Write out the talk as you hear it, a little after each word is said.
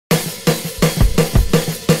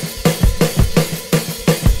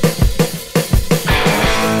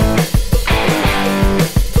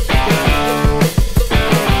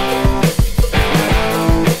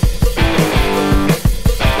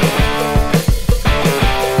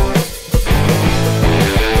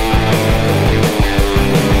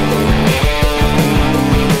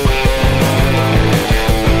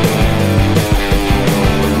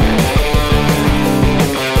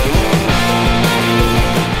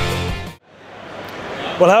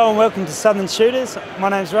Well, hello and welcome to Southern Shooters. My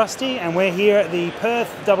name's Rusty and we're here at the Perth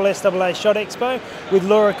SSAA Shot Expo with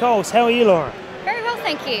Laura Coles. How are you, Laura? Very well,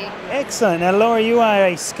 thank you. Excellent. Now, Laura, you are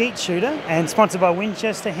a skeet shooter and sponsored by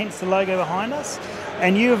Winchester, hence the logo behind us.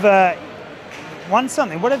 And you've won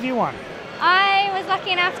something. What have you won? I was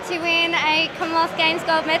lucky enough to win a Commonwealth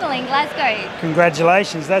Gold Medal in Glasgow.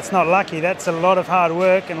 Congratulations. That's not lucky. That's a lot of hard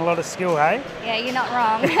work and a lot of skill, hey? Yeah, you're not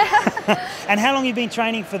wrong. And how long have you been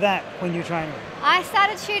training for that when you were training? I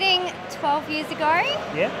started shooting 12 years ago.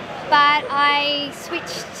 Yeah. But I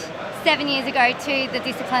switched 7 years ago to the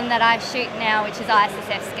discipline that I shoot now, which is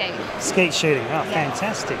ISSF Skeet. Skeet shooting, oh, yeah.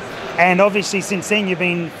 Fantastic. And obviously since then you've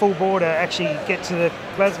been full bore to actually get to the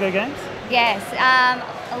Glasgow Games? Yes,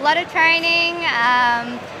 a lot of training,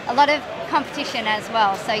 a lot of competition as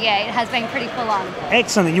well. So yeah, it has been pretty full on.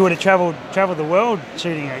 Excellent. You would have travelled the world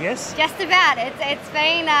shooting, I guess? Just about. It's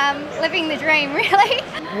been living the dream, really.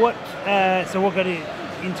 So what got you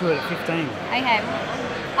into it at 15? Okay.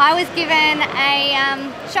 I was given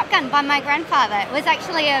a shotgun by my grandfather. It was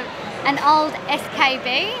actually an old SKB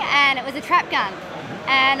and it was a trap gun.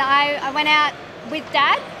 And I went out with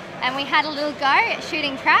Dad and we had a little go at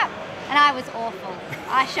shooting trap and I was awful.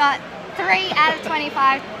 I shot 3 out of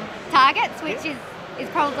 25 targets, which is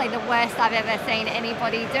probably the worst I've ever seen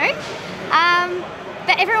anybody do.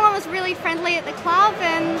 But everyone was really friendly at the club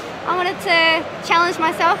and I wanted to challenge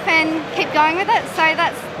myself and keep going with it, so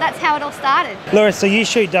that's how it all started. Laura, so you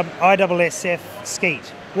shoot ISSF Skeet.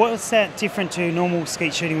 What's that different to normal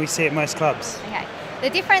skeet shooting we see at most clubs? Okay. The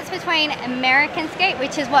difference between American Skeet,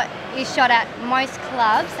 which is what is shot at most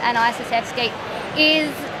clubs, and ISSF Skeet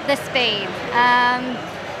is the speed.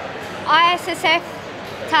 ISSF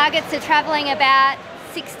targets are travelling about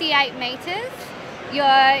 68 metres.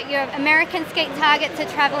 Your American Skeet targets are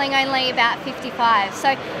travelling only about 55.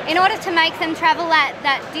 So in order to make them travel that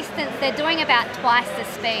distance, they're doing about twice the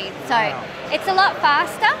speed. So It's a lot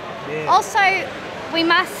faster. Yeah. Also, we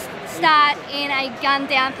must start in a gun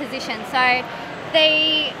down position. So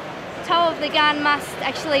the toe of the gun must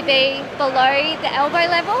actually be below the elbow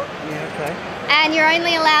level. Yeah, okay. And you're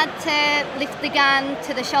only allowed to lift the gun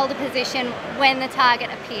to the shoulder position when the target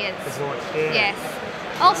appears. Yeah. Yes.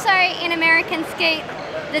 Also, in American Skeet,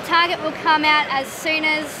 the target will come out as soon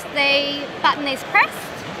as the button is pressed.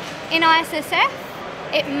 In ISSF,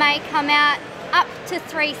 it may come out up to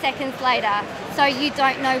 3 seconds later, so you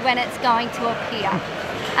don't know when it's going to appear.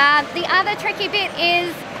 The other tricky bit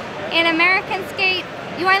is, in American Skeet,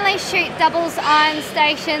 you only shoot doubles on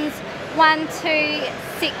stations 1, 2,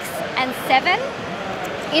 6 and 7.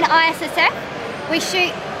 In ISSF, we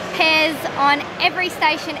shoot pairs on every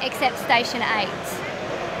station except station 8.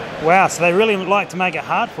 Wow, so they really like to make it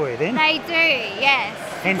hard for you then? They do, yes.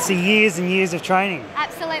 Hence the years and years of training.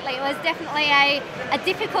 Absolutely, it was definitely a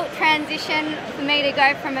difficult transition for me to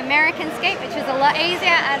go from American Skeet, which was a lot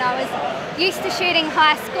easier, and I was used to shooting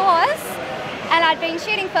high scores. And I'd been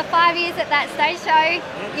shooting for 5 years at that stage, so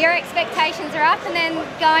your expectations are up, and then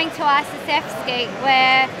going to ISSF Skeet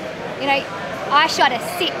where, you know, I shot a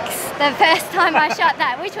 6 the first time I shot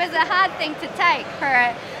that, which was a hard thing to take for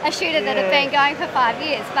a shooter that had been going for 5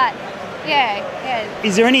 years, but yeah.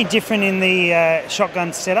 Is there any different in the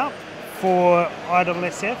shotgun setup for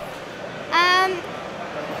ISSF?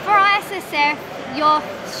 For ISSF, your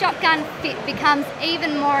shotgun fit becomes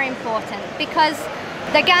even more important because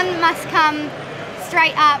the gun must come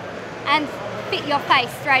straight up and fit your face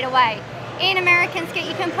straight away. In American Skeet,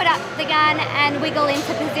 you can put up the gun and wiggle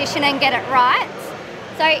into position and get it right.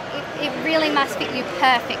 So it really must fit you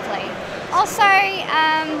perfectly. Also,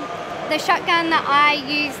 the shotgun that I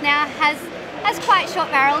use now has quite short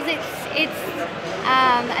barrels. It's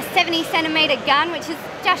a 70 centimetre gun, which is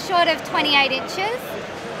just short of 28 inches.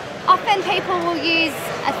 Often people will use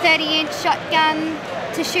a 30-inch shotgun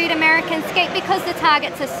to shoot American Skeet because the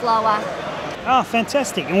targets are slower. Oh,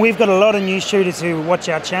 fantastic. And we've got a lot of new shooters who watch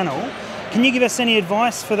our channel. Can you give us any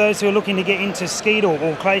advice for those who are looking to get into skeet or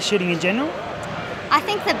clay shooting in general? I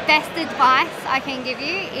think the best advice I can give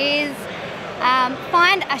you is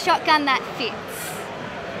find a shotgun that fits.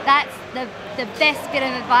 That's the best bit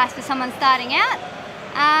of advice for someone starting out.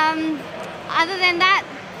 Other than that,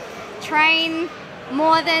 train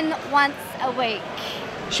more than once a week.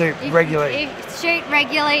 Shoot regularly. Shoot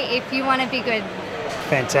regularly if you want to be good.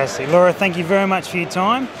 Fantastic. Laura, thank you very much for your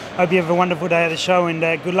time. Hope you have a wonderful day at the show and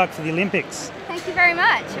good luck for the Olympics. Thank you very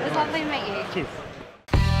much. It was lovely to meet you. Cheers.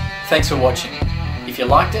 Thanks for watching. If you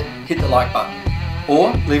liked it, hit the like button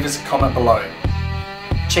or leave us a comment below.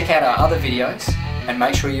 Check out our other videos and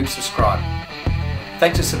make sure you subscribe.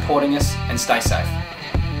 Thanks for supporting us and stay safe.